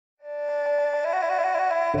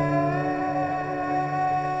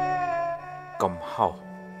កំហុស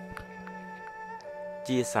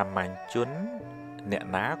ជាសាមញ្ញជនអ្នក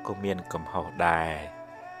ណាក៏មានកំហុសដែរ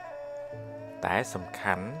តែសំ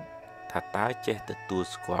ខាន់ថាតើចេះទទួល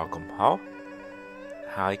ស្គាល់កំហុស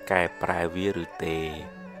ហើយកែប្រែវាឬទេ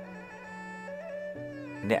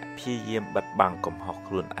អ្នកព្យាយាមបិទបាំងកំហុស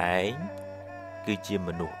ខ្លួនឯងគឺជាម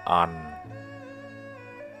នុស្សអន់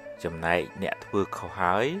ចំណែកអ្នកធ្វើខុស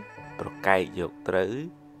ហើយប្រកែកយកត្រូវ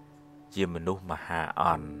ជាមនុស្សមហាអ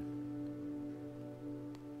ន់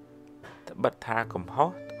ត្បិតថាកំហុស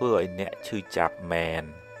ធ្វើឲ្យអ្នកឈឺចាប់មែន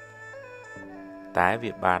តែ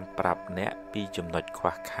វាបានប្រាប់អ្នកពីចំណុចខ្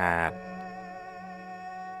វះខាត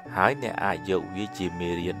ហើយអ្នកអាចយកវាជាមេ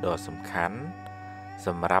រៀនដ៏សំខាន់ស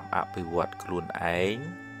ម្រាប់អភិវឌ្ឍខ្លួនឯង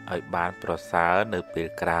ឲ្យបានប្រសើរនៅពេល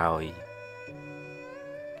ក្រោយ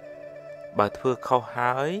បើធ្វើខុស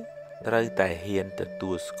ហើយត្រូវតែហ៊ានទ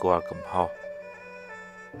ទួលស្គាល់កំហុស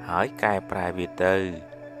ហើយកែប្រែវាទៅ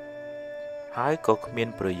ហើយក៏គ្មាន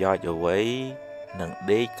ប្រយោជន៍អ្វីនឹង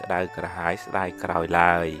ដេកក្តៅក្រហាយស្ដាយក្រោយ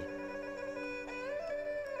ឡើយ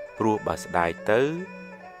ព្រោះបើស្ដាយទៅ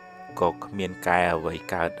ក៏គ្មានកែអ្វី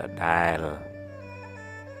កើតដដែល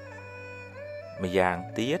ម្យ៉ាង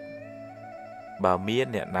ទៀតបើមាន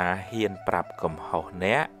អ្នកណាហ៊ានប្រាប់កំហុស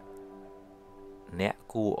អ្នក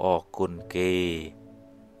គួរអរគុណគេ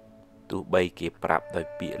ទោះបីគេប្រាប់ដោយ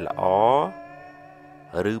ពាក្យល្អ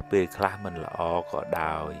ឬពេលខ្លះមិនល្អក៏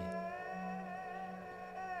ដោយ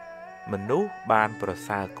មនុស្សបានប្រ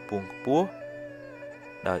សើរខ្ពង់ខ្ពស់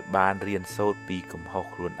ដោយបានរៀនសូត្រពីកំហុស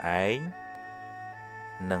ខ្លួនឯង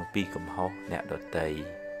និងពីកំហុសអ្នកដទៃ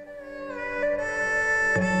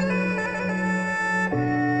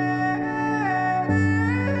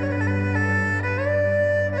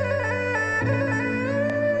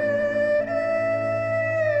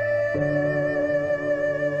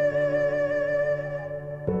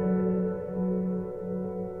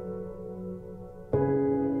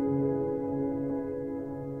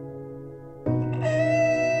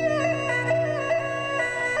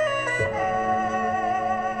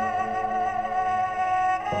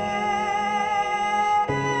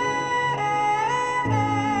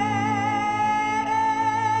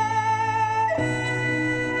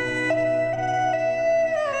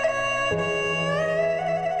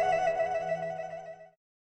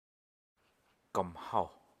កំហុស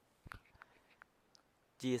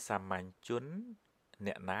ជាសាមញ្ញជន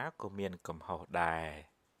អ្នកណាក៏មានកំហុសដែរ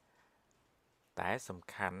តែសំ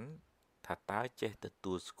ខាន់ថាតើចេះទ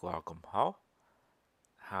ទួលស្គាល់កំហុស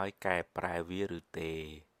ហើយកែប្រែវាឬទេ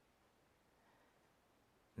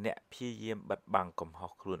អ្នកព្យាយាមបិទបាំងកំហុ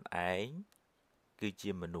សខ្លួនឯងគឺ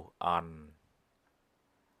ជាមនុស្សអន់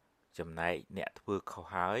ចំណែកអ្នកធ្វើខុស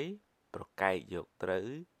ហើយប្រកែកយកត្រូវ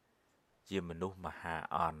ជាមនុស្សមហា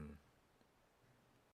អន់